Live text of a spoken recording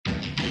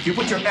If you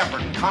put your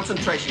effort and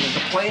concentration into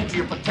playing to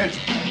your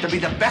potential, to be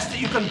the best that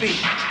you can be,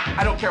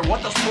 I don't care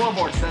what the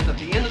scoreboard says at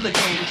the end of the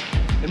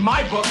game, in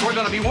my book, we're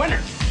going to be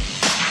winners.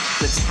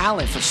 The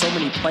talent for so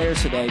many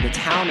players today, the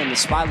talent and the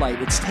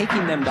spotlight, it's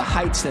taking them to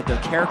heights that their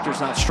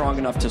character's not strong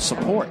enough to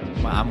support.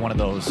 I'm one of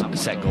those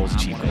set goals,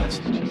 achieve goals.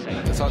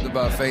 I talked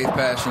about faith,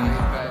 passion,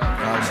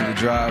 obviously the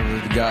drive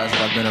of the guys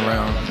that I've been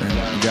around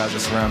and the guys that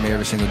surround me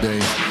every single day.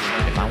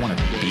 If I want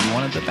to be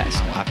one of the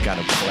best, I've got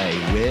to play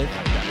with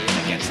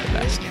and against the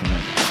best.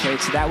 Okay,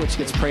 so that which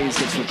gets praised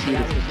gets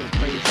repeated.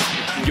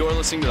 You're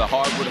listening to The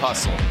Hardwood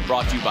Hustle,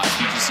 brought to you by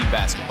PGC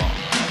Basketball.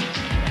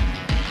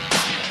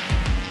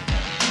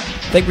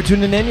 Thank you for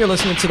tuning in. You're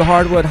listening to the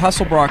Hardwood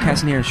Hustle,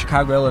 broadcasting here in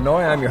Chicago,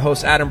 Illinois. I'm your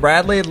host, Adam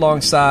Bradley,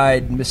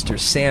 alongside Mr.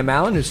 Sam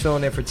Allen, who's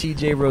filling in for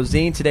TJ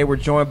Rosine. Today we're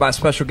joined by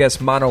special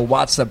guest Mano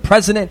Watts, the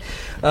president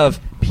of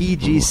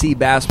PGC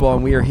Basketball,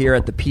 and we are here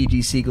at the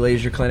PGC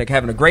Glacier Clinic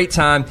having a great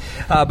time.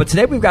 But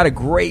today we've got a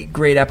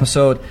great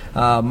episode.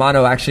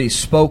 Mano actually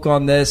spoke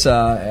on this,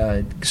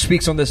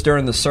 speaks on this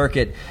during the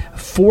circuit.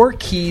 4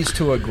 keys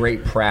to a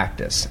great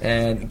practice.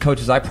 And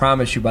coaches, I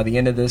promise you by the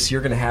end of this,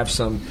 you're going to have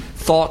some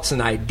thoughts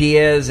and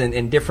ideas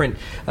and different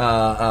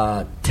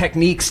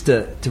techniques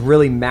to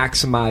really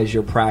maximize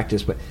your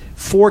practice. But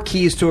 4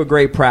 keys to a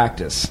great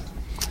practice.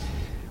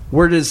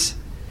 Where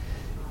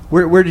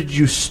did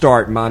you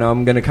start, Mano?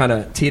 I'm going to kind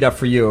of tee it up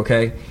for you,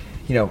 okay?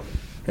 You know,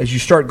 as you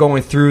start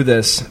going through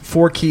this,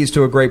 4 keys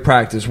to a great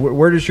practice,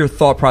 where does your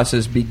thought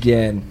process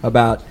begin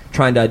about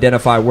trying to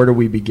identify where do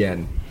we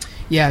begin?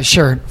 Yeah,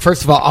 sure.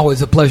 First of all,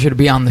 always a pleasure to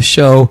be on the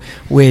show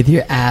with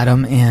you,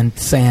 Adam and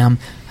Sam.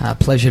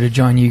 Pleasure to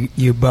join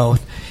you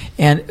both.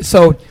 And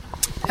so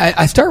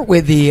I start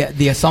with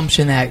the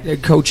assumption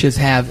that coaches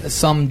have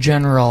some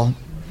general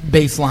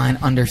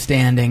baseline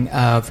understanding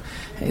of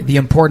the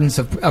importance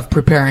of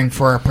preparing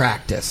for a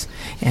practice.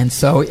 And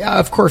so,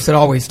 of course, it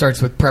always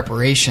starts with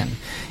preparation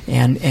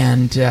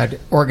and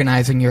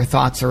organizing your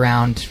thoughts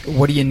around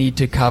what do you need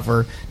to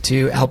cover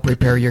to help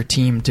prepare your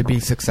team to be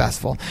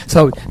successful.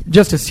 So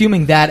just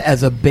assuming that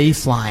as a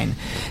baseline,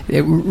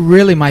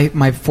 really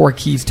my 4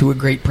 keys to a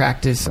great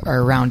practice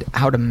are around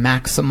how to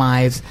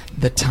maximize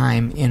the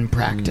time in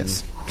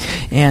practice.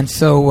 And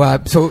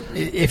so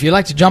if you'd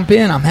like to jump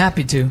in, I'm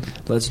happy to.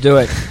 Let's do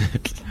it.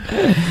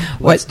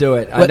 Let's do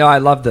it. I know I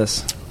love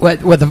this.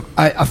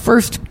 A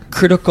first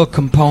critical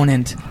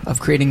component of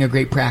creating a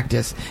great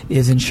practice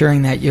is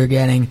ensuring that you're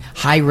getting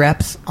high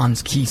reps on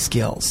key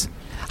skills.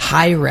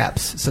 High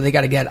reps, so they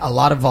got to get a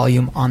lot of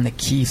volume on the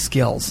key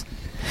skills.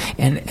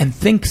 And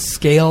think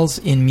scales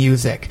in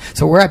music.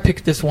 So where I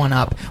picked this one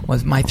up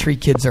was my 3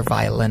 kids are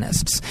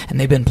violinists, and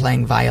they've been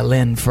playing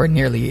violin for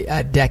nearly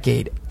a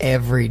decade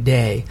every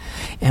day.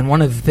 And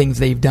one of the things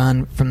they've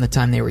done from the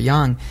time they were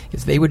young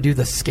is they would do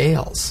the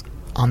scales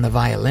on the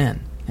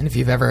violin. And if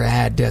you've ever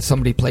had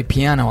somebody play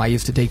piano, I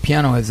used to take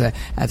piano as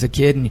a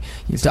kid, and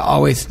used to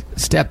always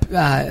step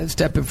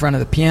in front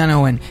of the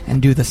piano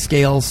and do the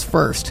scales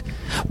first.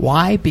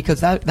 Why?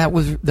 Because that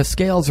was the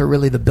scales are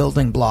really the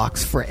building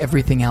blocks for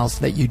everything else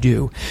that you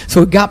do.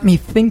 So it got me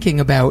thinking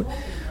about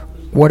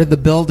what are the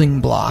building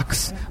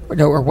blocks,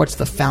 or what's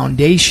the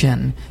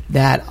foundation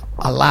that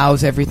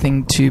allows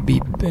everything to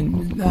be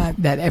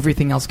that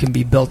everything else can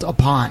be built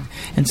upon.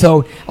 And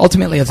so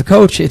ultimately as a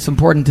coach, it's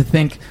important to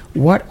think,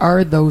 what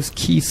are those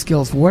key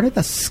skills? What are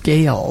the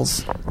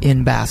scales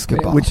in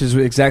basketball? Which is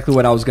exactly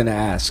what I was going to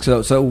ask.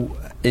 So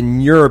in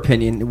your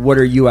opinion, what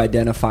are you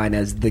identifying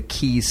as the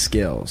key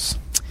skills?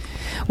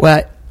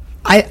 Well,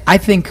 I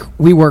think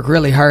we work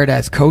really hard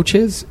as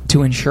coaches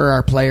to ensure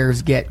our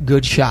players get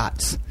good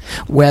shots,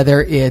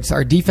 whether it's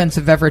our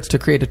defensive efforts to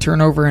create a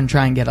turnover and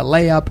try and get a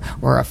layup,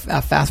 or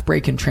a fast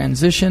break in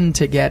transition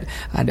to get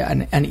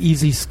an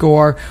easy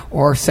score,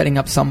 or setting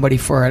up somebody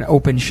for an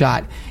open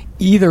shot.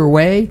 Either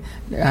way,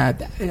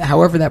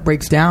 however that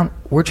breaks down,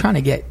 we're trying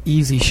to get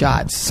easy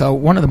shots. So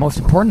one of the most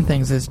important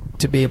things is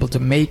to be able to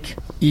make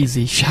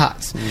easy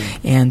shots.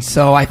 And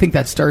so I think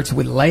that starts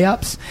with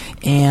layups.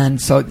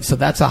 And so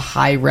that's a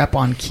high rep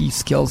on key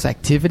skills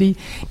activity.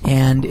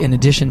 And in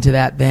addition to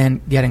that, then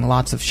getting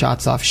lots of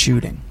shots off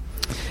shooting.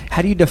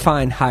 How do you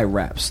define high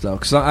reps, though?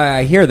 Because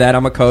I hear that.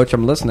 I'm a coach.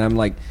 I'm listening. I'm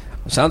like,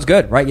 sounds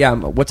good, right? Yeah.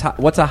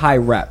 What's a high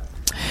rep?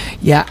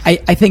 Yeah, I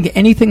think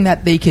anything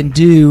that they can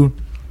do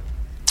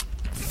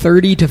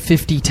 30 to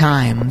 50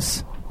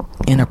 times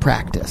in a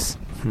practice,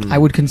 I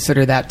would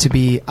consider that to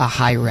be a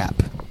high rep.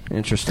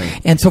 Interesting.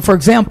 And so, for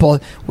example,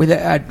 with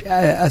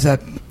as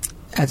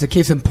a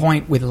case in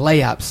point with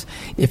layups,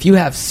 if you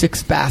have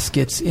 6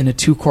 baskets in a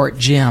 2-court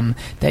gym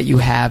that you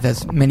have,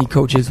 as many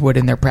coaches would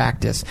in their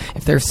practice,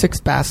 if there's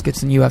 6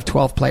 baskets and you have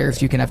 12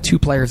 players, you can have 2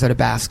 players at a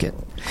basket.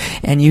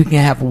 And you can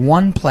have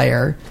 1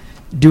 player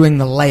doing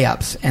the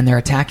layups, and they're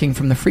attacking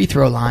from the free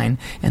throw line,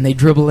 and they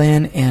dribble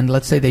in, and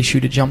let's say they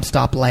shoot a jump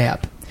stop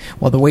layup.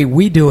 Well, the way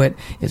we do it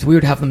is we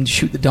would have them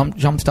shoot the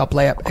jump stop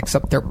layup,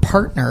 except their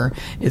partner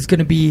is going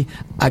to be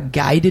a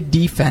guided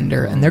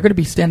defender, and they're going to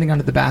be standing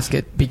under the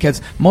basket,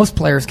 because most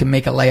players can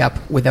make a layup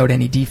without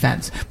any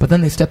defense. But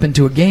then they step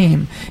into a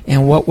game,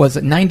 and what was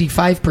a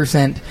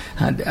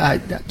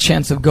 95%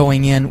 chance of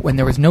going in when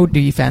there was no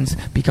defense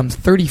becomes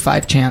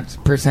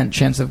 35%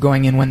 chance of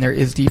going in when there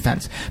is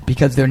defense,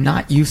 because they're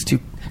not used to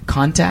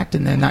contact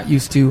and they're not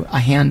used to a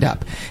hand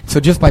up. So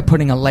just by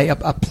putting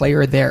a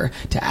player there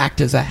to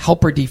act as a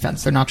helper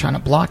defense, they're not trying to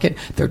block it,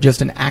 they're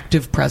just an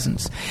active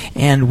presence.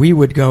 And we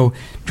would go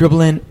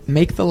dribble in,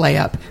 make the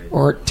layup,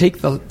 or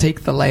take the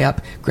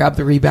layup, grab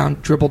the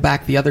rebound, dribble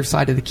back the other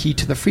side of the key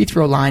to the free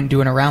throw line,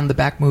 do an around the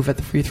back move at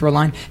the free throw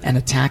line, and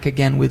attack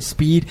again with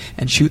speed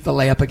and shoot the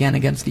layup again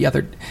against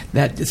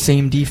that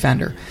same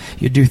defender.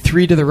 You do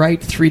 3 to the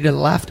right, 3 to the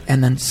left,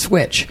 and then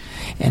switch.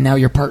 And now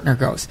your partner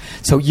goes.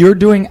 So you're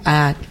doing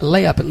a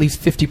layup at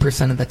least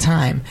 50% of the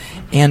time.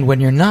 And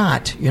when you're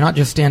not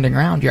just standing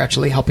around, you're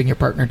actually helping your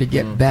partner to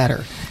get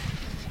better.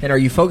 And are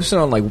you focusing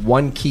on like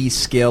one key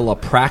skill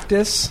of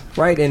practice,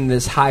 right, in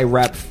this high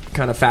rep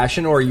kind of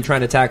fashion, or are you trying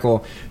to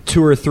tackle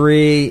 2 or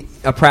 3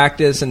 a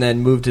practice and then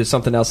move to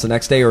something else the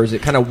next day, or is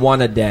it kind of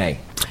one a day?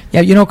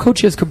 Yeah,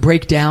 coaches could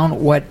break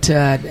down what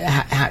they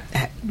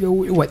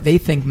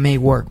think may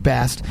work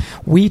best.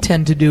 We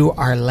tend to do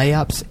our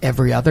layups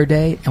every other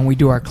day, and we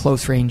do our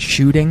close range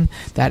shooting.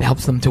 That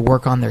helps them to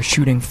work on their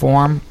shooting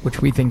form, which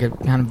we think are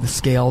kind of the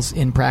scales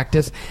in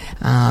practice.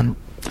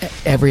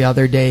 Every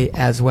other day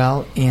as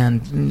well,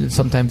 and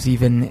sometimes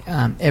even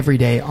every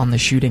day on the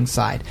shooting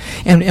side.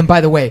 And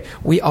by the way,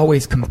 we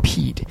always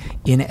compete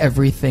in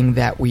everything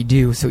that we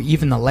do. So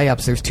even the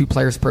layups, there's 2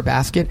 players per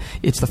basket.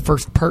 It's the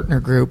first partner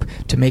group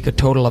to make a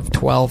total of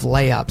 12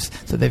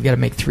 layups. So they've got to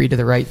make 3 to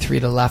the right, 3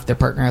 to the left. Their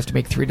partner has to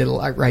make 3 to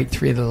the right,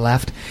 3 to the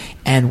left.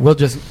 And we'll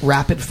just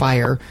rapid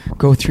fire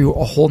go through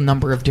a whole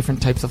number of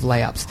different types of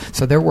layups.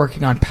 So they're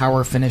working on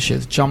power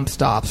finishes, jump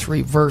stops,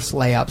 reverse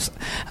layups,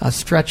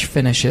 stretch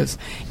finishes.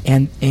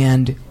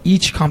 And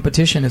each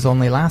competition is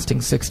only lasting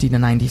 60 to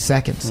 90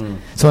 seconds.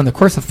 So in the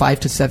course of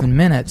 5 to 7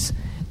 minutes,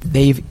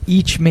 they've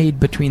each made,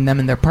 between them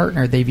and their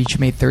partner, they've each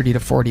made 30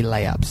 to 40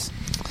 layups.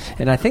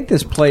 And I think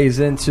this plays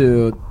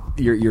into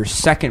your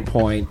second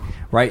point,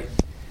 right?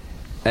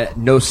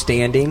 No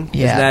standing,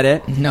 yeah, isn't that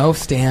it? No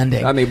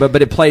standing. I mean, but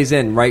it plays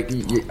in, right?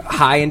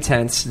 High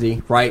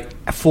intensity, right?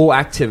 Full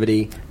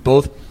activity,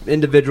 both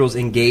individuals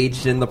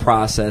engaged in the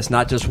process,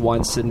 not just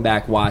one sitting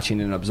back watching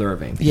and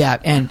observing. Yeah,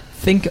 and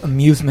think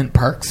amusement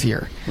parks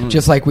here.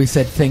 Just like we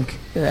said,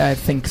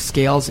 think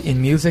scales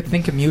in music,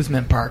 think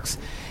amusement parks.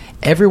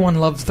 Everyone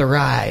loves the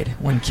ride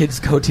when kids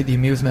go to the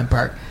amusement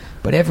park,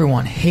 but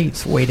everyone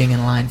hates waiting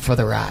in line for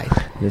the ride.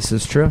 This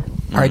is true.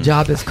 Our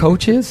job as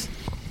coaches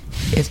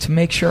is to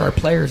make sure our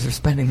players are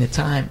spending the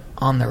time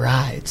on the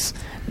rides,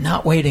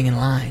 not waiting in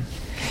line.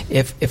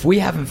 If we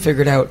haven't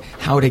figured out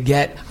how to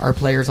get our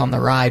players on the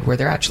ride where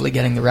they're actually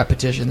getting the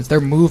repetitions, they're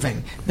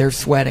moving, they're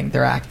sweating,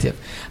 they're active,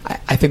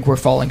 I think we're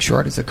falling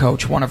short as a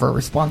coach. One of our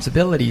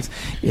responsibilities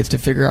is to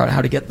figure out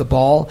how to get the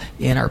ball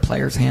in our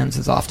players' hands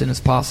as often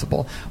as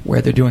possible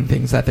where they're doing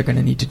things that they're going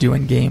to need to do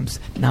in games,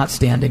 not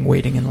standing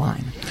waiting in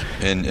line.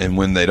 And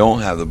when they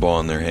don't have the ball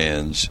in their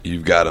hands,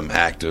 you've got them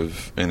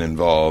active and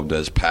involved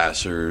as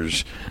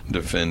passers,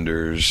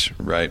 defenders,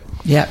 right?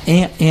 Yeah,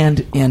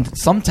 and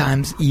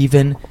sometimes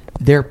even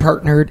they're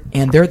partnered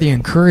and they're the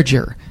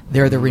encourager.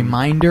 They're the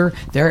reminder.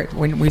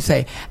 When we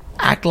say,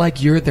 act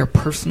like you're their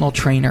personal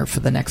trainer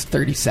for the next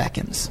 30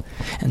 seconds.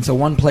 And so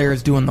one player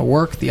is doing the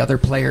work, the other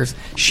player's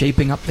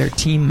shaping up their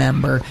team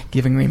member,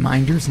 giving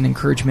reminders and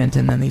encouragement,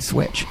 and then they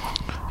switch.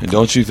 And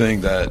don't you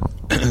think that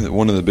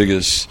one of the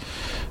biggest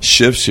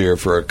shifts here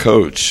for a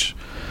coach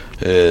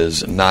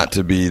is not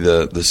to be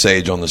the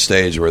sage on the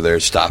stage where they're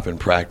stopping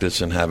practice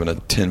and having a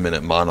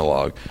 10-minute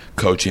monologue,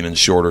 coaching in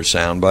shorter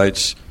sound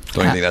bites?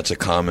 Don't you think that's a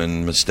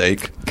common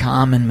mistake?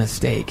 Common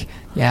mistake,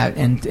 yeah,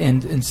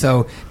 and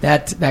so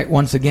that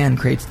once again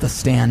creates the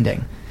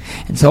standing.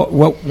 And so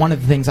one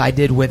of the things I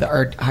did with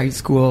our high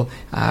school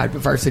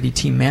varsity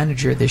team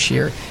manager this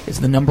year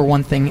is the number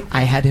one thing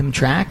I had him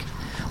track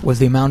was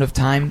the amount of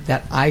time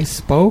that I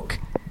spoke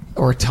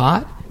or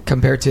taught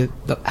compared to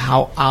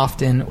how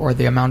often or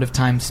the amount of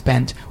time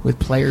spent with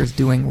players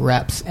doing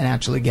reps and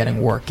actually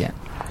getting work in.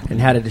 And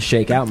how did it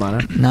shake out,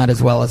 Mana? Not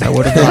as well as I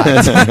would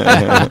have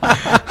thought.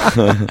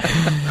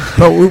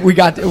 But we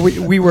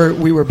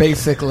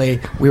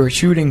were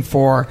shooting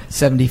for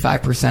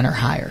 75% or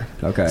higher.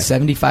 Okay.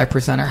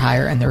 75% or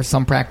higher, and there were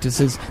some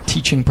practices,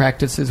 teaching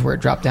practices, where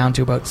it dropped down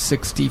to about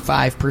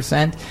 65%.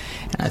 And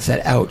I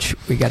said, ouch,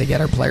 we got to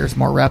get our players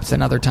more reps,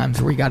 and other times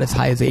we got as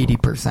high as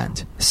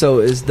 80%. So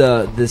is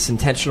this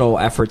intentional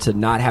effort to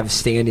not have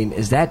standing,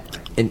 is that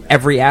in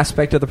every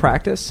aspect of the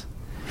practice?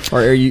 Or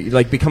are you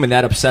like becoming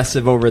that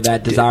obsessive over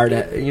that desire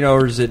to,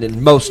 or is it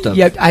in most of?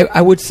 Yeah,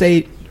 I would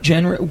say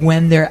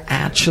when they're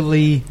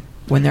actually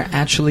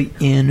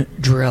in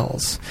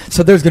drills.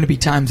 So there's going to be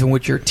times in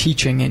which you're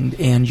teaching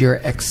and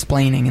you're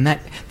explaining, and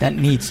that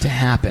needs to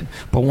happen.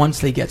 But once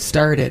they get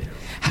started,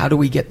 how do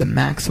we get the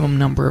maximum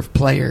number of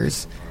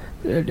players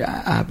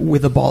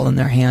with the ball in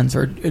their hands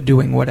or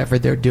doing whatever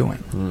they're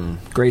doing.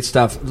 Great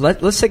stuff.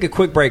 Let's take a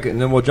quick break,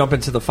 and then we'll jump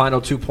into the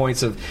final 2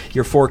 points of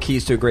your 4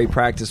 keys to a great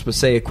practice. We'll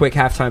say a quick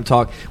halftime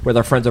talk with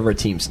our friends over at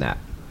TeamSnap.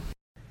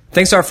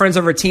 Thanks to our friends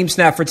over at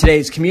TeamSnap for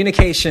today's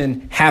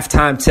communication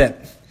halftime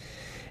tip.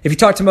 If you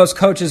talk to most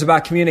coaches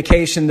about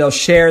communication, they'll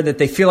share that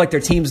they feel like their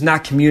team's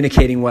not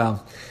communicating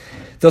well.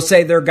 They'll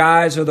say their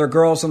guys or their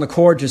girls on the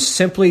court just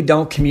simply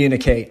don't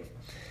communicate.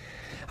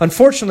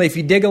 Unfortunately, if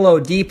you dig a little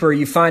deeper,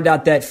 you find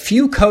out that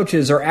few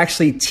coaches are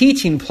actually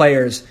teaching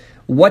players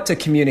what to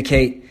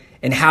communicate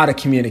and how to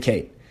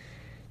communicate.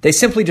 They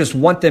simply just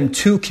want them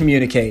to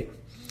communicate.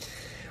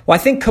 Well, I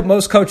think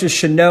most coaches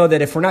should know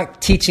that if we're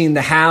not teaching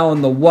the how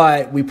and the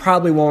what, we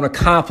probably won't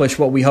accomplish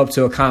what we hope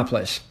to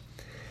accomplish.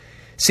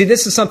 See,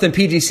 this is something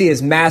PGC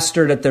has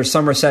mastered at their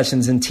summer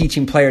sessions in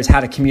teaching players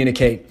how to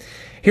communicate.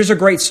 Here's a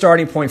great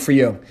starting point for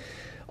you.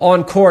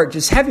 On court,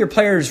 just have your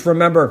players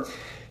remember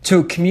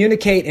to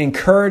communicate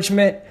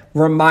encouragement,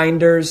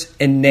 reminders,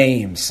 and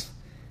names.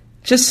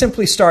 Just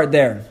simply start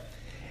there.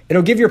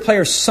 It'll give your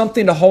players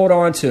something to hold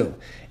on to.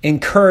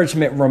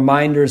 Encouragement,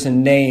 reminders,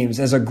 and names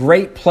as a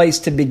great place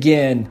to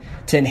begin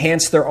to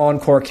enhance their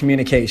on-court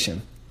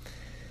communication.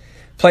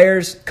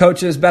 Players,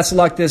 coaches, best of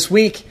luck this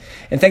week.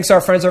 And thanks to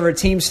our friends over at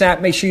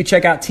TeamSnap. Make sure you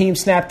check out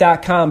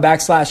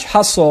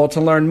teamsnap.com/hustle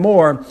to learn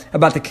more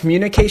about the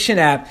communication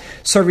app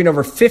serving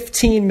over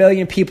 15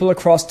 million people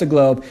across the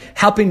globe,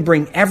 helping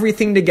bring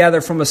everything together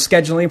from a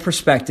scheduling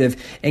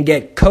perspective and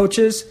get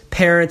coaches,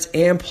 parents,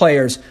 and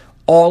players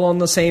all on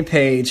the same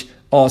page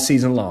all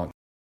season long.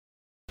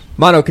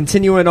 Mono,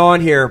 continuing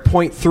on here,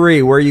 point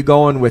 3, where are you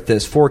going with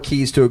this? 4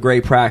 keys to a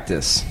great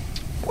practice.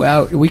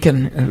 Well, we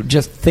can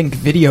just think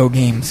video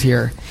games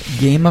here.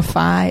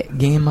 Gamify,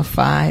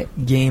 gamify,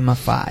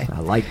 gamify.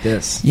 I like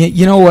this.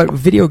 You know what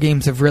video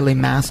games have really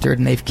mastered,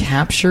 and they've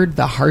captured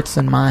the hearts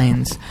and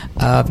minds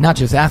of not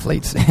just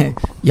athletes,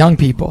 young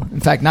people.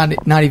 In fact,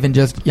 not even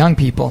just young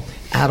people,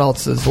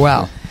 adults as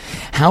well.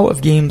 How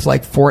have games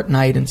like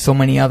Fortnite and so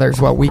many others?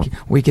 Well,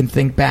 we can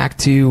think back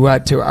to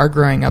our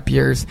growing up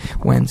years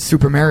when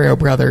Super Mario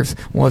Brothers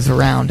was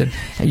around, and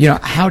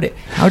how did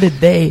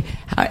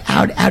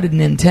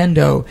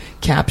Nintendo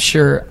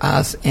capture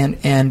us,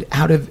 and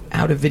how do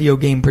video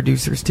game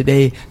producers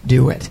today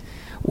do it?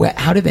 Well,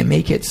 how do they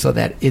make it so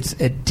that it's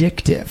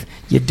addictive?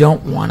 You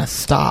don't want to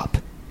stop.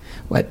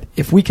 But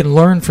if we can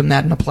learn from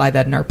that and apply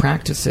that in our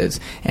practices,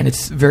 and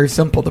it's very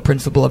simple, the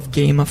principle of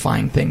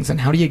gamifying things.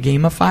 And how do you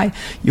gamify?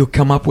 You'll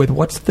come up with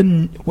what's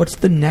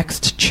the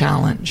next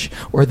challenge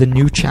or the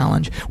new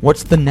challenge?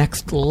 What's the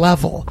next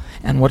level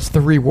and what's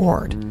the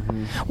reward?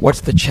 Mm-hmm.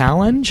 What's the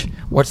challenge?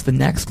 What's the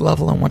next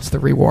level and what's the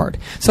reward?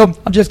 So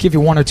I'll just give you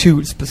 1 or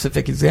 2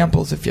 specific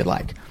examples if you'd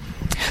like.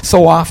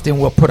 So often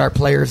we'll put our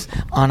players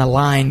on a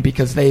line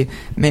because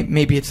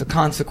maybe it's a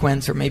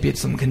consequence or maybe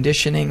it's some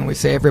conditioning, and we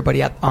say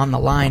everybody on the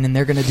line and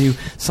they're going to do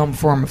some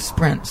form of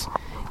sprints.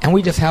 And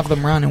we just have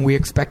them run and we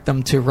expect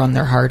them to run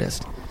their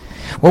hardest.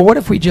 Well, what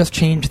if we just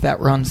change that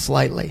run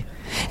slightly?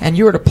 And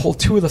you were to pull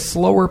 2 of the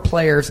slower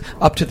players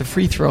up to the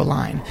free throw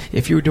line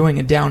if you were doing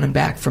a down and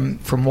back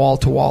from wall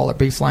to wall or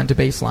baseline to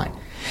baseline.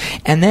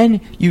 And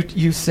then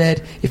you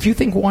said, if you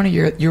think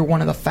you're one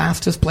of the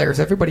fastest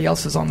players, everybody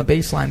else is on the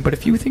baseline, but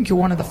if you think you're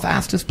one of the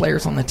fastest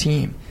players on the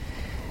team,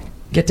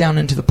 get down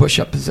into the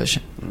push-up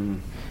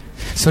position.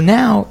 So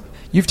now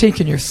you've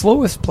taken your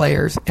slowest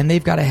players, and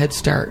they've got a head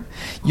start.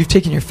 You've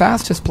taken your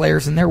fastest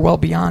players, and they're well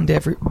beyond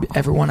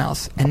everyone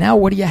else. And now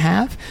what do you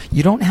have?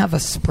 You don't have a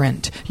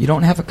sprint. You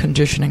don't have a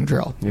conditioning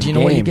drill. Do you know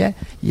what you get?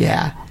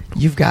 Yeah,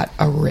 you've got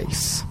a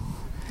race.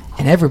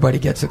 And everybody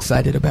gets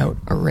excited about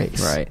a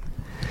race. Right.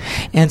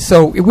 And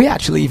so we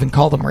actually even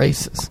call them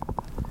races.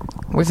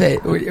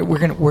 We're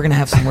gonna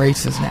have some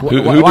races now.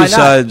 Why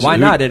decides? Why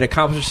not? It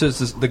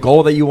accomplishes the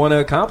goal that you want to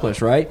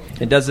accomplish, right?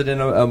 It does it in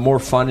a more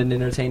fun and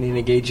entertaining,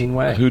 engaging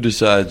way. Who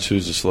decides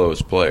who's the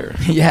slowest player?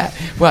 Yeah,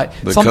 but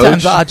The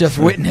sometimes coach? I'll just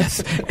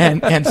witness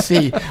and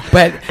see.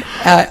 But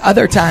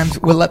other times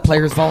we'll let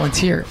players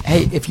volunteer.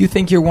 Hey, if you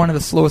think you're one of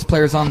the slowest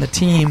players on the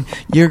team,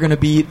 you're going to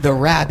be the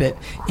rabbit,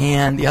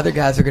 and the other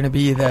guys are going to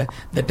be the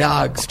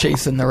dogs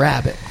chasing the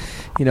rabbit.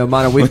 You know,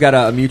 Mono, we've got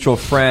a mutual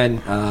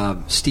friend,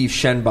 Steve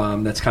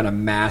Shenbaum, that's kind of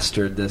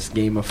mastered this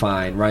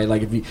gamifying, right?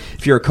 Like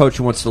if you're a coach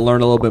who wants to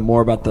learn a little bit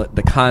more about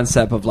the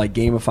concept of like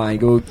gamifying,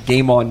 go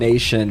Game On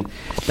Nation.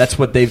 That's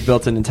what they've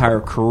built an entire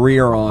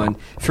career on,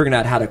 figuring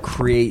out how to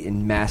create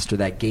and master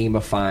that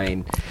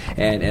gamifying.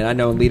 And I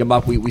know in Lead 'Em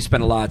Up, we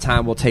spend a lot of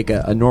time. We'll take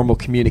a normal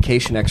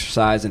communication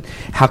exercise and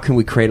how can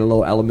we create a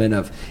little element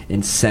of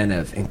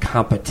incentive and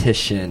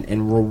competition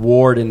and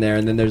reward in there.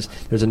 And then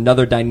there's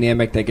another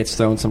dynamic that gets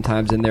thrown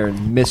sometimes in there,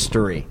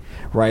 mystery,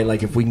 right?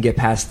 Like if we can get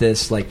past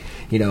this, like,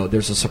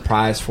 there's a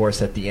surprise for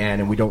us at the end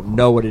and we don't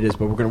know what it is,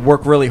 but we're going to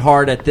work really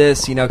hard at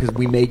this, because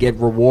we may get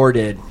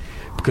rewarded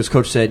because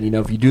coach said,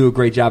 if you do a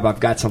great job,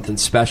 I've got something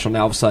special. Now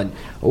all of a sudden,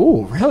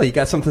 oh, really? You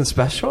got something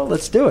special?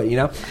 Let's do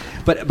it,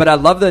 But I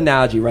love the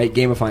analogy, right?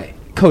 Gamifying.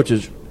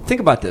 Coaches, think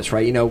about this,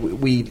 right?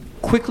 We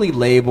quickly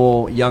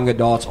label young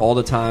adults all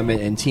the time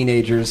and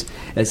teenagers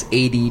as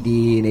ADD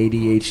and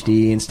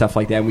ADHD and stuff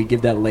like that. And we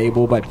give that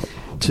label. But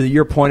to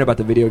your point about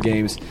the video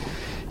games,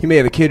 you may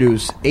have a kid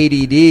who's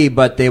ADD,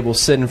 but they will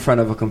sit in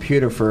front of a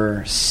computer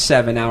for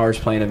 7 hours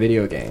playing a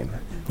video game,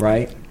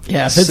 right?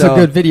 Yeah, if it's a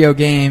good video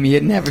game,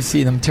 you'd never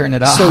see them turn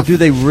it off. So do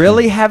they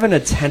really have an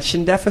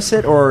attention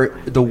deficit, or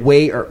the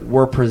way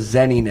we're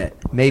presenting it,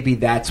 maybe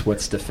that's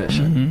what's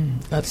deficient? Mm-hmm.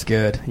 That's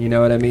good. You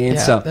know what I mean? Yeah,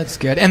 so that's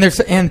good. And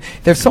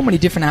there's so many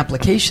different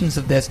applications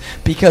of this,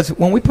 because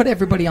when we put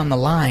everybody on the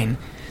line,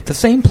 the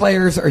same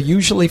players are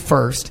usually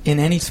first in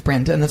any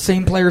sprint, and the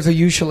same players are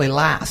usually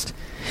last.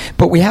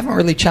 But we haven't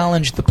really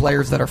challenged the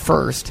players that are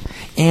first,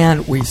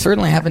 and we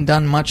certainly haven't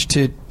done much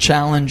to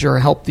challenge or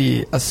help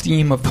the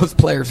esteem of those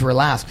players who are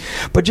last.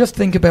 But just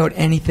think about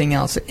anything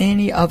else,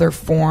 any other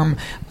form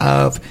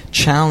of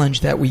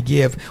challenge that we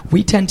give.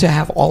 We tend to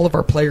have all of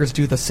our players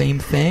do the same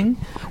thing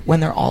when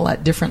they're all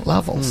at different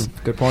levels.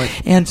 Good point.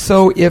 And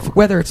so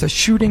whether it's a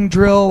shooting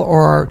drill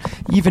or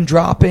even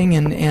dropping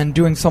and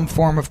doing some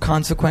form of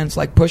consequence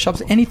like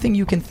push-ups, anything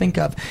you can think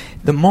of,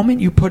 the moment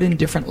you put in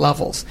different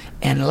levels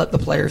and let the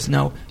players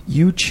know,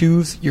 you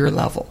choose your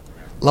level.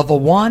 Level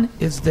 1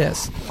 is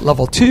this.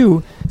 Level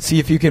 2, see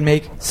if you can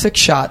make 6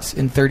 shots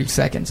in 30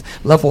 seconds.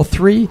 Level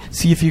 3,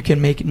 see if you can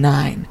make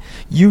 9.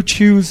 You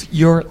choose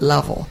your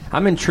level.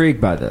 I'm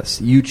intrigued by this.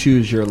 You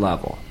choose your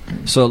level.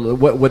 So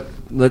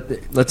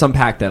let's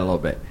unpack that a little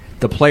bit.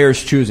 The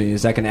players choosing,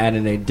 is that going to add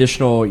an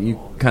additional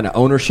kind of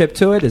ownership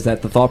to it? Is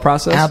that the thought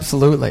process?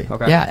 Absolutely.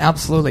 Okay. Yeah,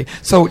 absolutely.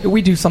 So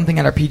we do something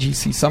at our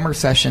PGC summer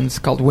sessions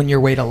called Win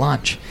Your Way to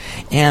Lunch.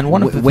 And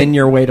one of the Win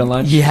Your Way to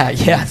Lunch?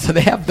 Yeah. So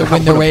they have the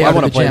Win Their Way out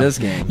of the gym. I want to play this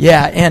game.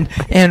 Yeah, and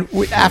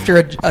after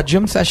a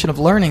gym session of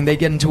learning, they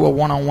get into a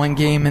one-on-one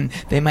game, and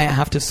they might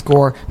have to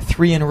score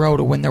 3 in a row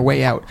to win their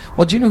way out.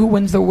 Well, do you know who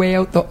wins their way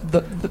out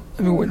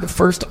the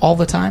first all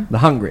the time? The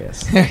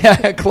hungriest.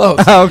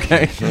 Close.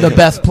 Okay. The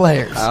best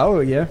players.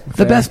 Oh, yeah.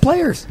 The best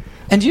players.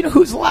 And do you know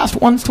who's the last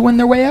ones to win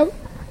their way out?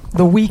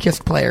 The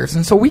weakest players.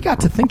 And so we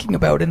got to thinking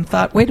about it and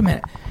thought, wait a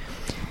minute,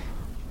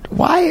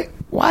 why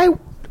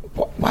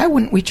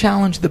wouldn't we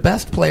challenge the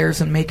best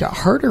players and make it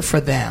harder for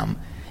them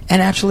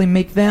and actually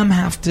make them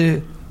have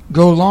to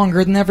go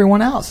longer than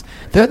everyone else?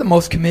 They're the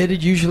most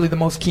committed, usually the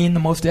most keen,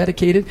 the most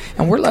dedicated,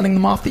 and we're letting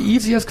them off the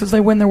easiest because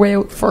they win their way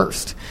out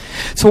first.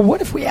 So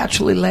what if we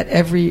actually let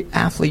every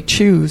athlete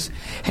choose,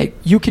 hey,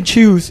 you can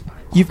choose,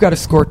 you've got to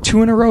score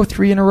 2 in a row,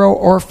 3 in a row,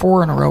 or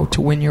 4 in a row to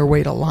win your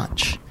way to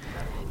lunch.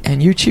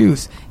 And you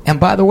choose.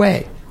 And by the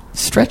way,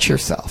 stretch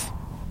yourself.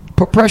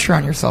 Put pressure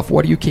on yourself.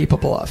 What are you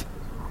capable of?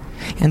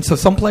 And so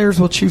some players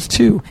will choose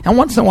 2. And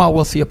once in a while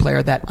we'll see a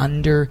player that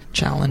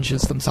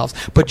under-challenges themselves.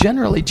 But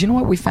generally, do you know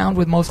what we found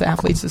with most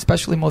athletes,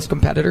 especially most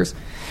competitors?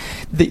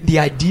 The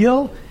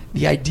ideal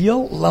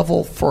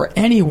level for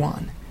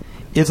anyone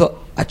is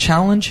a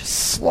challenge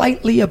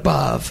slightly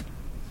above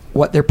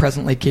what they're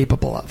presently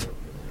capable of.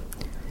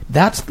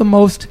 That's the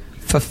most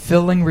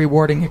fulfilling,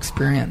 rewarding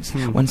experience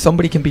when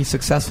somebody can be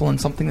successful in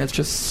something that's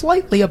just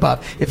slightly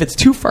above. If it's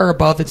too far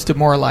above, it's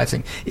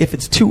demoralizing. If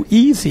it's too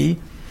easy,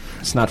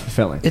 it's not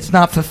fulfilling. It's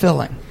not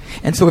fulfilling.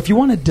 And so if you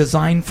want to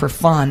design for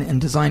fun and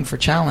design for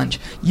challenge,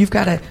 you've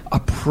got to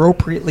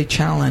appropriately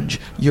challenge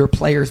your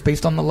players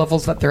based on the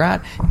levels that they're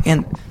at.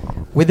 And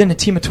within a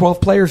team of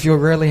 12 players, you'll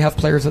rarely have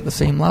players at the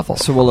same level.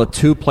 So will a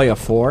 2 play a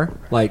 4?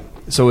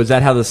 So is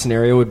that how the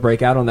scenario would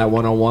break out on that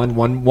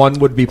one-on-one? One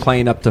would be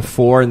playing up to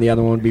 4, and the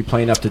other one would be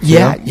playing up to 2?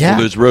 Yeah. Well,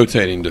 there's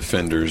rotating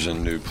defenders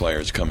and new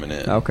players coming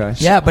in. Okay.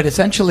 Yeah, but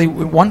essentially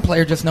one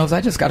player just knows, I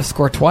just got to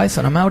score twice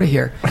and I'm out of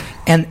here.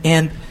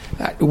 And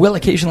we'll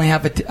occasionally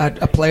have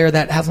a player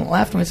that hasn't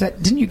left, and we say,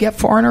 didn't you get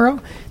 4 in a row?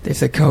 They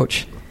said,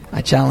 Coach,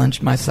 I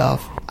challenged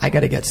myself. I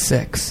got to get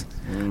 6.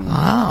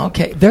 Ah,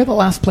 okay. They're the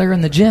last player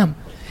in the gym.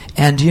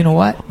 And do you know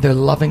what? They're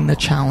loving the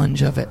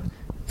challenge of it.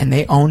 And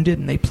they owned it,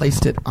 and they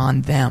placed it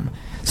on them.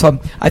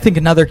 So I think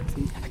another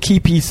key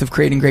piece of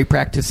creating great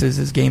practices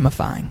is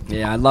gamifying.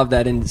 Yeah, I love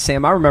that. And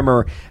Sam, I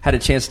remember had a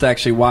chance to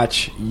actually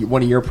watch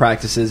one of your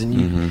practices,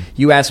 and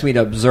you asked me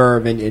to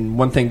observe, and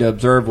one thing to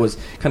observe was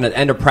kind of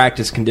end of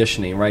practice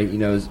conditioning, right?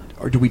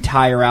 Or do we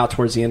tire out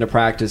towards the end of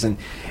practice?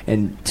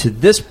 And to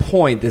this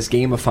point, this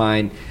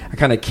gamifying, I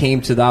kind of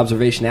came to the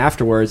observation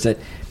afterwards that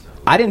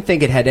I didn't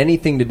think it had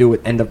anything to do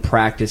with end of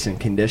practice and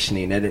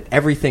conditioning. It had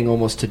everything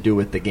almost to do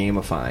with the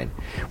gamifying,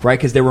 right?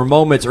 Because there were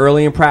moments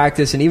early in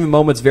practice and even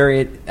moments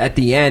very at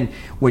the end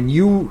when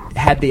you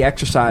had the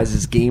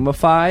exercises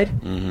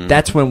gamified.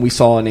 That's when we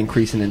saw an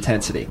increase in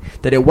intensity.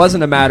 That it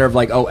wasn't a matter of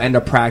end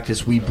of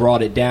practice, we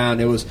brought it down.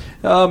 It was,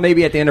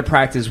 maybe at the end of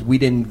practice we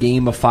didn't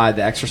gamify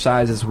the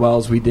exercise as well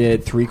as we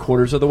did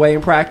 3/4 of the way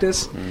in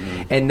practice.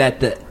 And that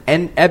the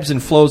ebbs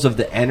and flows of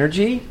the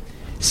energy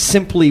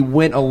simply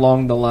went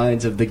along the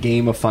lines of the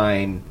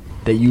gamifying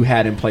that you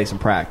had in place in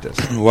practice.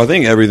 Well, I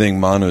think everything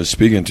Manu is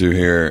speaking to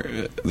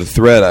here, the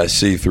thread I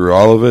see through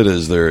all of it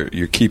is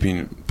you're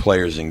keeping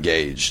players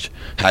engaged.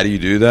 How do you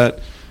do that?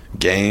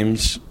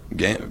 games.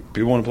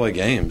 People want to play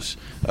games.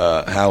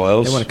 How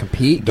else? They want to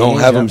compete. Don't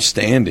have them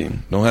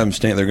standing. Don't have them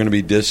stand. They're going to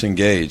be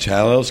disengaged.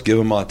 How else? Give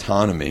them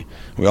autonomy.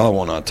 We all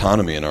want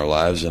autonomy in our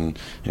lives, and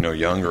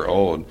young or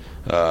old.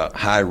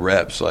 High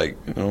reps, like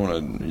you don't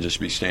want to just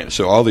be standing.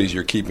 So all these,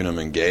 you're keeping them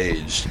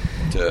engaged.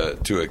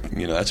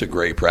 That's a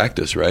great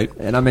practice, right?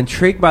 And I'm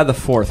intrigued by the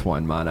fourth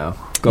one, Mono.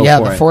 Go yeah,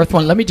 for the it. fourth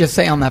one. Let me just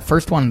say on that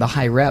first one, the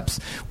high reps.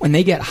 When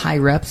they get high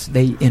reps,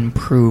 they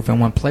improve. And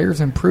when players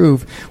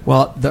improve,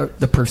 well,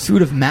 the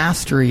pursuit of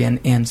mastery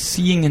and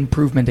seeing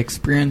improvement,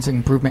 experiencing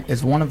improvement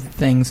is one of the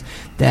things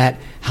that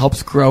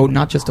helps grow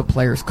not just a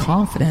player's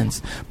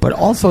confidence, but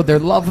also their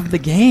love of the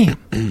game.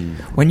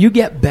 When you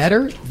get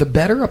better, the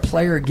better a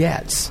player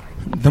gets,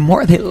 the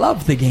more they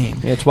love the game.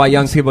 Yeah, it's why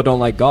young people don't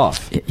like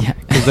golf. Yeah.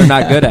 Because they're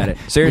not good at it.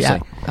 Seriously.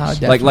 Yeah,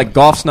 like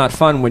golf's not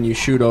fun when you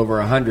shoot over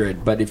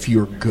 100, but if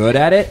you're good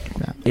at it,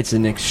 it's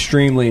an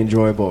extremely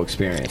enjoyable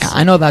experience.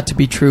 I know that to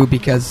be true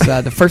because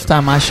the first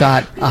time I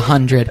shot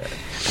 100,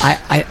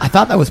 I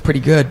thought that was pretty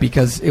good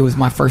because it was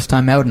my first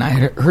time out, and I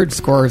heard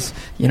scores,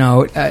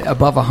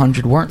 above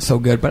 100 weren't so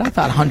good, but I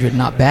thought 100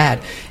 not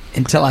bad.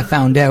 Until I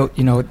found out,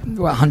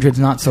 100's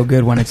not so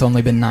good when it's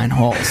only been 9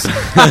 holes.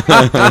 At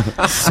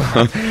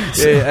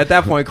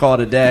that point, call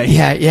it a day.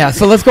 Yeah.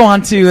 So let's go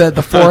on to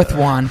the fourth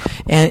one.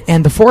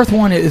 And the fourth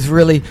one is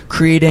really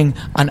creating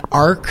an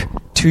arc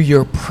to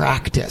your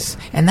practice.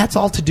 And that's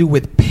all to do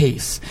with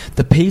pace.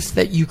 The pace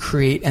that you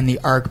create and the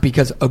arc,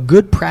 because a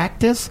good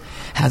practice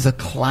has a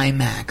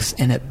climax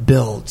and it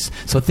builds.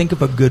 So think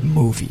of a good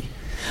movie.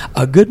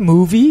 A good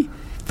movie,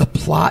 the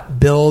plot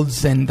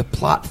builds and the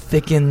plot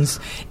thickens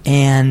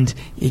and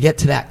you get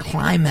to that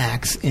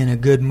climax in a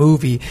good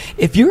movie.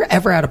 If you're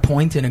ever at a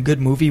point in a good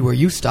movie where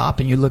you stop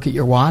and you look at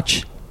your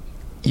watch,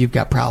 you've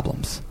got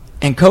problems.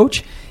 And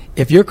coach,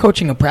 if you're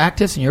coaching a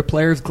practice and your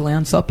players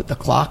glance up at the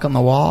clock on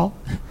the wall,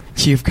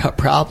 you've got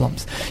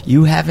problems.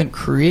 You haven't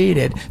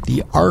created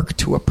the arc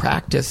to a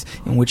practice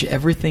in which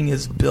everything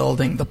is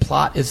building, the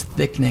plot is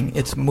thickening,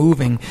 it's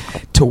moving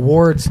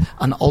towards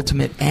an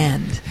ultimate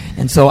end.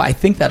 And so I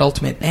think that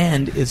ultimate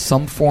end is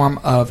some form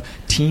of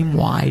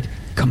team-wide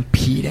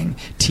competing,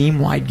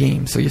 team-wide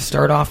game. So you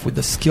start off with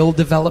the skill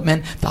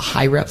development, the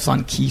high reps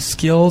on key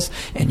skills,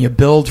 and you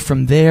build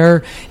from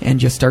there,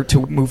 and you start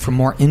to move from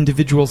more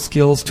individual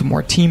skills to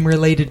more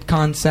team-related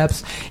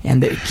concepts,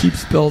 and it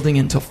keeps building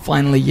until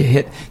finally you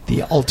hit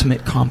the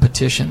ultimate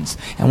competitions.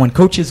 And when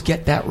coaches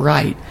get that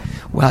right,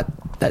 well,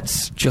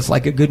 that's just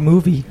like a good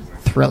movie,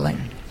 thrilling.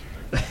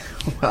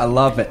 I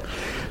love it.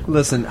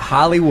 Listen,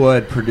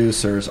 Hollywood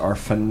producers are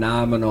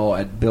phenomenal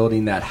at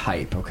building that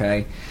hype,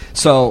 okay?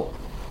 So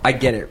I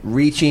get it.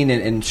 Reaching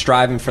and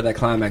striving for that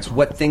climax.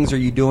 What things are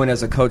you doing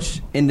as a coach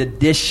in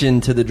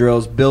addition to the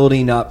drills,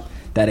 building up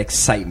that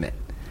excitement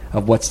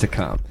of what's to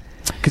come?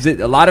 Because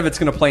a lot of it's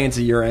going to play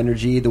into your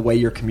energy, the way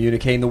you're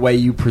communicating, the way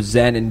you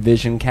present and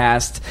vision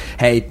cast.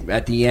 Hey,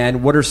 at the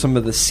end, what are some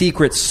of the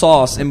secret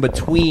sauce in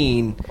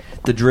between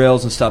the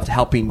drills and stuff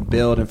helping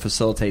build and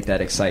facilitate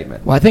that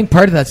excitement? Well, I think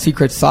part of that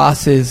secret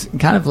sauce is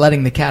kind of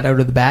letting the cat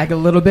out of the bag a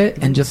little bit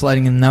and just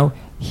letting them know,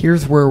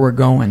 here's where we're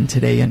going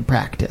today in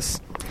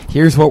practice.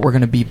 Here's what we're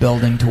going to be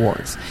building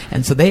towards.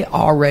 And so they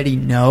already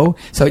know.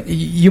 So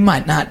you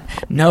might not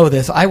know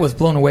this. I was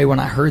blown away when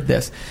I heard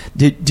this.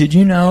 Did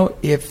you know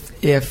if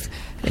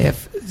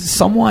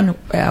someone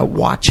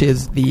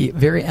watches the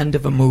very end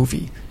of a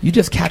movie, you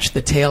just catch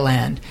the tail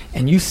end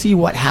and you see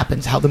what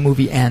happens, how the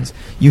movie ends,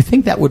 you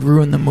think that would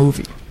ruin the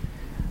movie.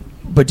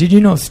 But did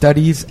you know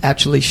studies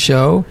actually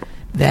show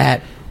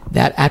that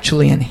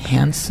actually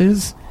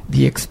enhances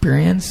the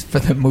experience for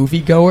the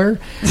moviegoer?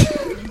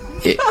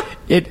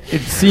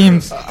 It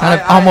seems kind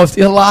of almost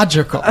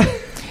illogical.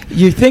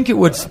 You think it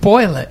would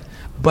spoil it,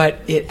 but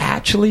it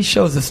actually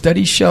shows, the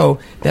studies show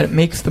that it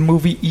makes the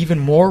movie even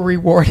more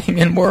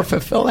rewarding and more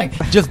fulfilling.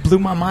 It just blew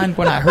my mind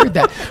when I heard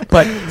that.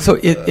 But so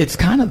it's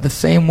kind of the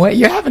same way.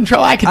 You're having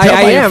trouble. I can tell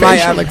by your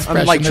facial expression.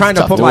 I'm like trying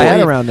to put my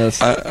head around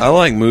this. I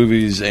like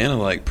movies and I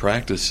like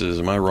practices.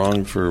 Am I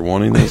wrong for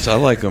wanting this? I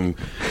like them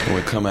when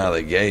we come out of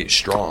the gate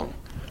strong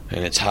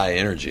and it's high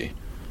energy.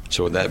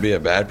 So would that be a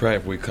bad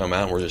practice if we come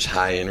out and we're just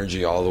high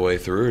energy all the way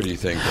through, or do you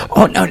think that?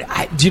 Oh, no.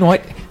 Do you know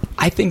what?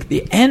 I think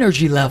the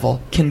energy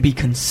level can be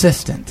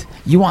consistent.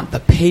 You want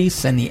the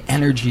pace and the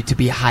energy to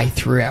be high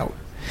throughout.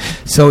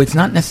 So it's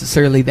not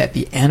necessarily that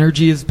the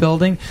energy is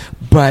building,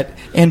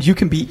 and you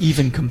can be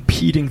even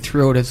competing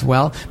throughout as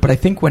well. But I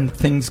think when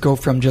things go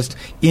from just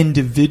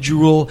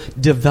individual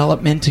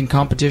development and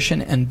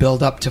competition and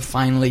build up to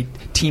finally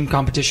team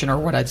competition, or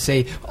what I'd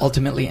say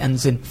ultimately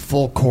ends in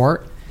full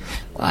court,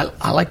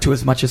 I like to,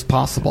 as much as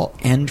possible,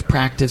 end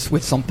practice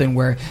with something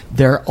where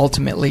they're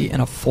ultimately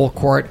in a full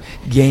court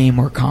game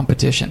or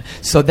competition.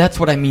 So that's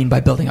what I mean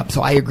by building up.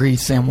 So I agree,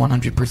 Sam,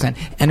 100%.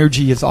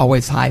 Energy is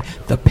always high.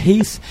 The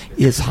pace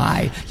is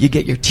high. You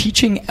get your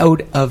teaching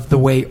out of the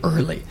way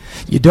early.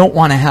 You don't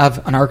want to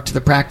have an arc to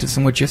the practice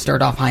in which you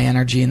start off high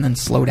energy and then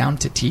slow down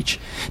to teach.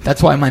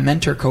 That's why my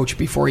mentor coach,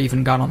 before he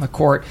even got on the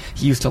court,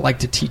 he used to like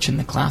to teach in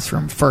the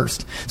classroom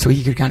first, so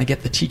he could kind of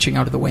get the teaching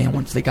out of the way, and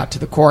once they got to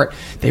the court,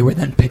 they were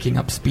then picking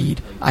up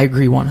speed. I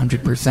agree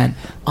 100%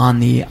 on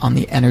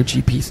the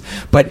energy piece.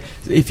 But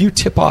if you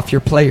tip off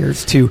your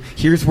players to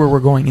here's where we're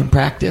going in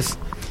practice,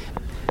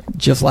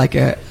 just like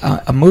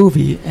a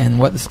movie and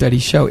what the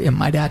studies show, it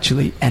might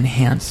actually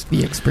enhance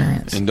the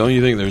experience. And don't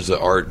you think there's the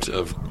art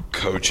of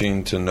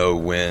coaching to know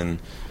when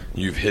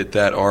you've hit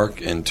that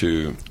arc and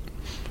to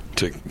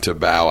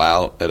bow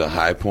out at a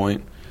high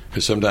point?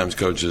 Because sometimes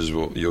coaches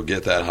you'll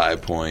get that high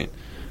point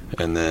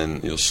and then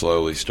you'll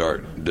slowly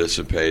start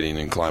dissipating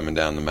and climbing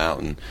down the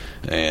mountain,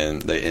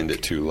 and they end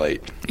it too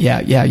late. Yeah.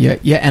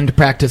 You end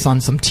practice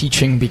on some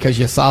teaching because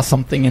you saw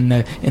something in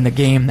the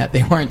game that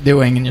they weren't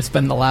doing, and you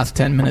spend the last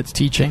 10 minutes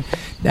teaching.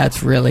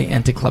 That's really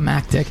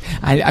anticlimactic.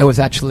 I was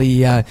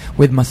actually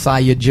with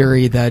Masai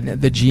Ujiri,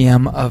 the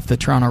GM of the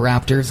Toronto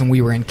Raptors, and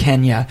we were in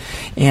Kenya,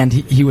 and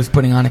he was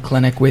putting on a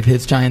clinic with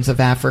his Giants of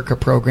Africa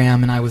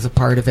program, and I was a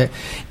part of it.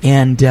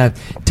 And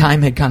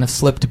time had kind of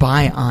slipped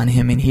by on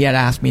him, and he had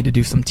asked me to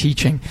do some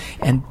teaching,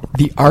 and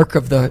the arc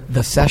of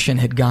the session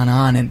had gone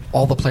on, and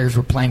all the players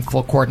were playing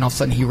full court, and all of a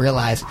sudden he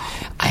realized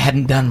I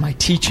hadn't done my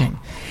teaching.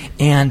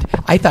 And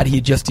I thought he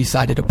had just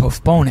decided to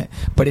postpone it,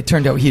 but it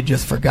turned out he had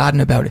just forgotten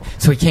about it.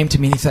 So he came to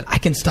me and he said, I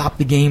can stop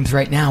the games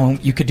right now,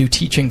 and you could do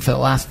teaching for the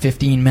last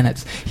 15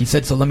 minutes. He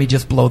said, so let me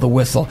just blow the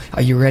whistle.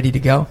 Are you ready to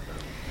go?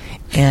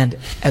 And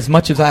as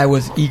much as I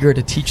was eager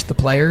to teach the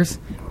players,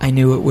 I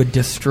knew it would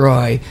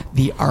destroy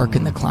the arc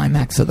and the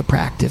climax of the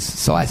practice.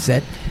 So I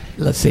said,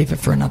 let's save it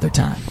for another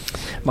time.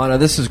 Mono,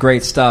 this is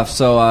great stuff.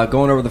 So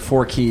going over the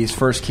 4 keys.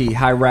 First key,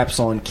 high reps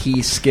on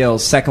key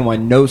skills. Second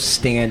one, no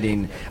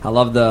standing. I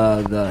love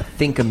the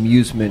think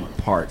amusement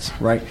parts,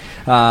 right?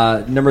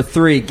 Number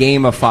 3,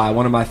 gamify.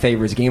 One of my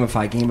favorites,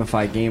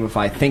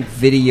 gamify. Think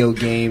video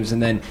games.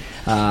 And then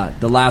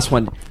the last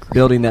one,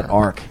 building that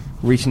arc,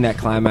 reaching that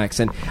climax.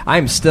 And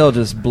I'm still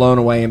just blown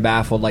away and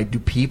baffled. Like, do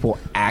people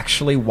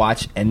actually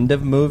watch end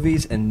of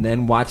movies and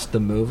then watch the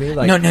movie?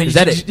 Like, no. Is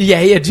that it?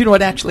 Yeah. Do you know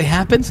what actually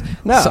happens?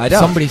 No, I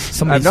don't.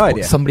 I have no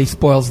idea. Somebody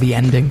spoils the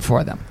ending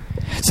for them.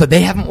 So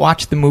they haven't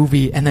watched the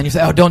movie, and then you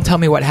say, oh, don't tell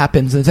me what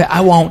happens. And they say,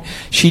 I won't.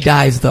 She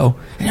dies, though.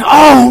 And,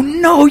 oh,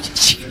 no,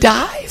 she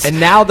dies. And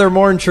now they're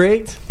more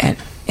intrigued?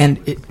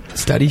 And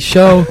studies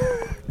show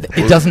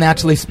it doesn't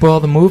actually spoil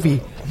the movie.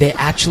 They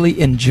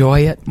actually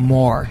enjoy it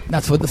more.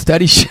 That's what the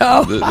studies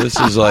show. This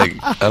is like,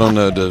 I don't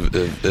know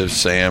if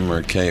Sam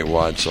or Kate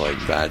watch like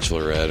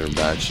Bachelorette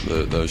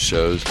or those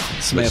shows.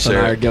 Samantha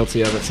and I are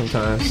guilty of it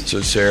sometimes. So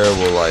Sarah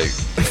will like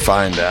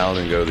find out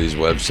and go to these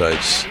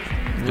websites.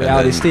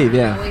 Reality Steve,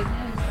 yeah.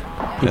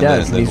 He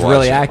does, and he's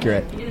really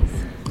accurate.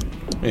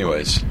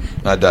 Anyways,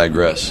 I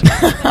digress. This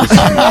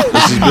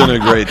has been a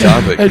great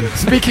topic.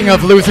 Speaking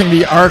of losing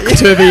the arc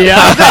to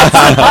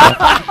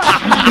the...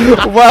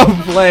 Well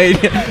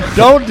played.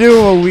 Don't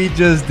do what we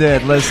just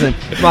did. Listen,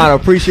 Mono,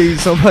 appreciate you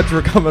so much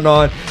for coming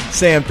on.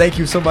 Sam, thank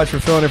you so much for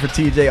filling in for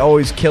TJ.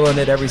 Always killing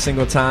it every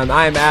single time.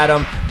 I am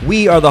Adam.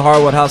 We are the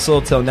Hardwood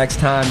Hustle. Till next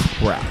time,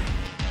 we're out.